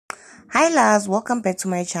Hi loves, welcome back to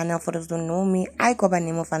my channel. For those who don't know me, I go by the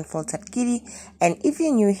name of Unfiltered Kitty, and if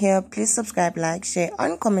you're new here, please subscribe, like, share,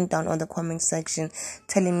 and comment down on the comment section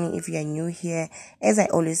telling me if you are new here. As I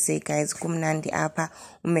always say, guys, kumnandi apa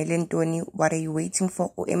umelentoni, what are you waiting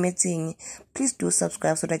for? Please do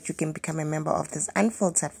subscribe so that you can become a member of this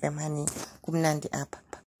Unfiltered family. Kumnandi apa.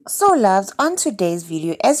 So loves, on today's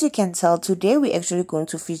video, as you can tell, today we're actually going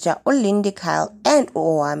to feature ziyakhala and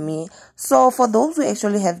Owami. So for those who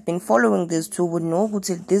actually have been following these two would know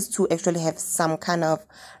that these two actually have some kind of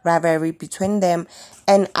rivalry between them,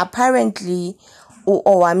 and apparently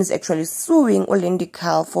Owami is actually suing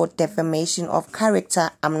ziyakhala for defamation of character.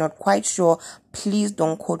 I'm not quite sure, please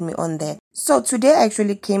don't quote me on that. So today I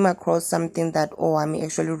actually came across something that Owami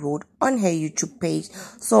actually wrote on her YouTube page.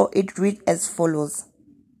 So it reads as follows: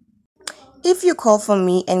 "If you call for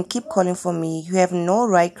me and keep calling for me, you have no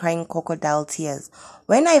right crying crocodile tears.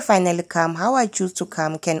 When I finally come, how I choose to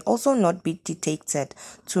come can also not be dictated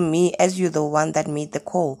to me, as you're the one that made the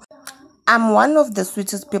call. I'm one of the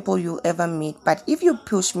sweetest people you'll ever meet, but if you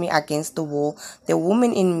push me against the wall, the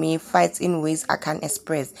woman in me fights in ways I can't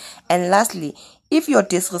express. And lastly, if your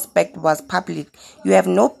disrespect was public, you have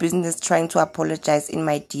no business trying to apologize in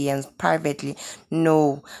my DMs privately.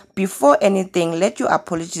 No. Before anything, let your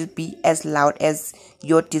apologies be as loud as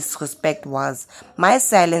your disrespect was. My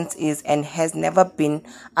silence is and has never been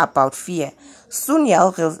about fear. Soon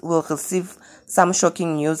y'all will receive some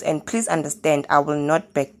shocking news, and please understand, I will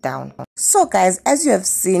not back down." So guys, as you have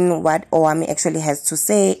seen what Owami actually has to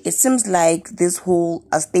say, it seems like this whole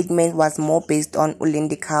statement was more based on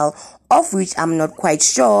ziyakhala, of which I'm not quite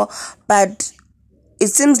sure, but it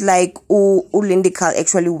seems like ziyakhala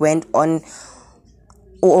actually went on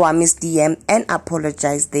Owami's DM and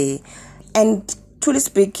apologized there. And truly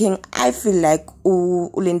speaking, I feel like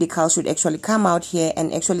ziyakhala should actually come out here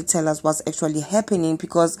and actually tell us what's actually happening,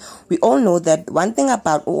 because we all know that one thing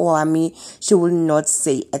about Owami, she will not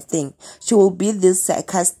say a thing. She will be this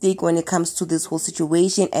sarcastic when it comes to this whole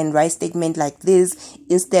situation and write statement like this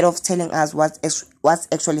instead of telling us what's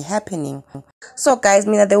actually happening. So guys,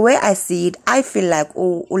 the way I see it, I feel like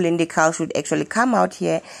ziyakhala should actually come out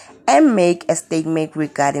here and make a statement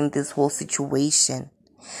regarding this whole situation.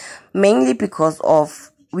 Mainly because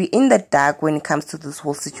of we're in the dark when it comes to this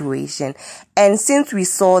whole situation. And since we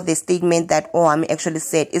saw the statement that Owami actually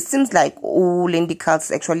said, it seems like ziyakhala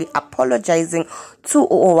is actually apologizing to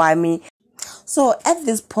Owami. So at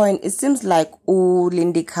this point, it seems like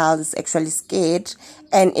ziyakhala is actually scared,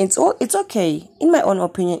 and it's okay. In my own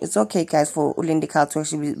opinion, it's okay, guys, for ziyakhala to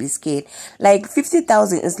actually be scared. Like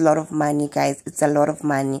 50,000 is a lot of money, guys. It's a lot of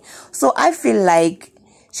money. So I feel like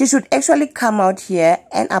she should actually come out here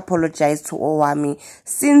and apologize to Owami,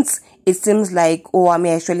 since it seems like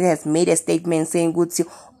Owami actually has made a statement saying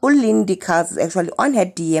ziyakhala is actually on her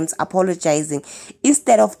DMs apologizing,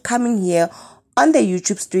 instead of coming here on the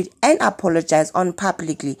YouTube street and apologize on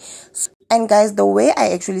publicly. And guys, the way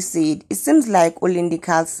I actually see it, it seems like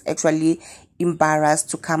ziyakhala is actually embarrassed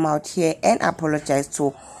to come out here and apologize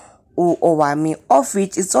to Owami, of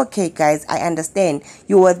which it's okay, guys. I understand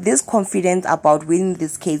you were this confident about winning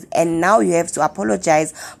this case and now you have to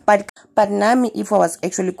apologize, but Nami, if I was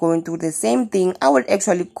actually going through the same thing, I would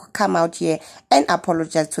actually come out here and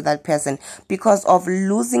apologize to that person, because of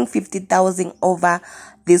losing 50,000 over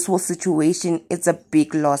this whole situation. It's a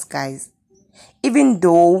big loss, guys. Even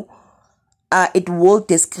though it will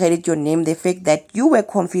discredit your name, the fact that you were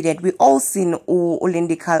confident. We all seen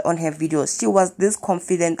ziyakhala on her videos. She was this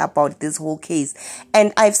confident about this whole case,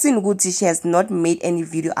 and I've seen Gucci, she has not made any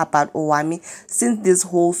video about Owami since this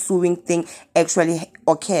whole suing thing actually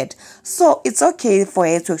occurred. So it's okay for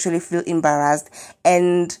her to actually feel embarrassed,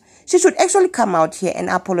 and she should actually come out here and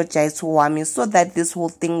apologize to Owami so that this whole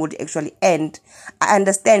thing would actually end. I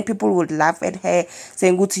understand people would laugh at her,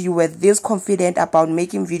 saying, "Gucci, you were this confident about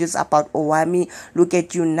making videos about Owami. Look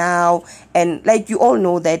at you now." And like you all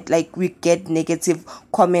know that like we get negative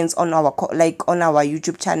comments on our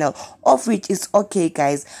YouTube channel, of which is okay,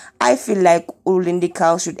 guys. I feel like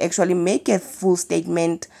ziyakhala should actually make a full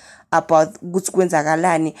statement about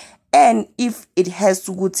Gucci, and if it has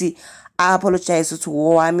to Gucci, I apologize to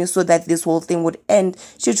Owami so that this whole thing would end.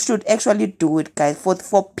 She should actually do it, guys,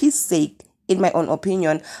 for peace sake, in my own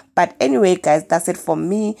opinion. But anyway, guys, that's it for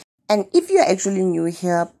me. And if you're actually new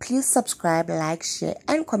here, please subscribe, like, share,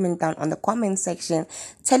 and comment down on the comment section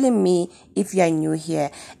telling me if you are new here.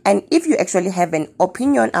 And if you actually have an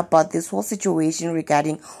opinion about this whole situation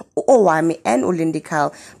regarding Owami and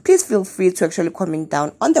ziyakhala, please feel free to actually comment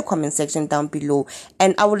down on the comment section down below.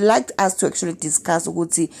 And I would like us to actually discuss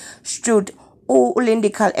should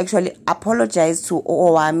ziyakhala actually apologize to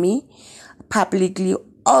Owami publicly,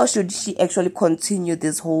 or should she actually continue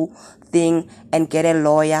this whole thing and get a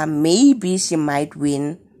lawyer? Maybe she might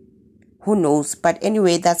win. Who knows? But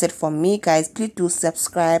anyway, that's it for me, guys. Please do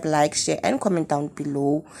subscribe, like, share, and comment down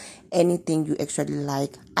below anything you actually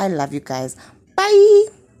like. I love you guys.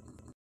 Bye.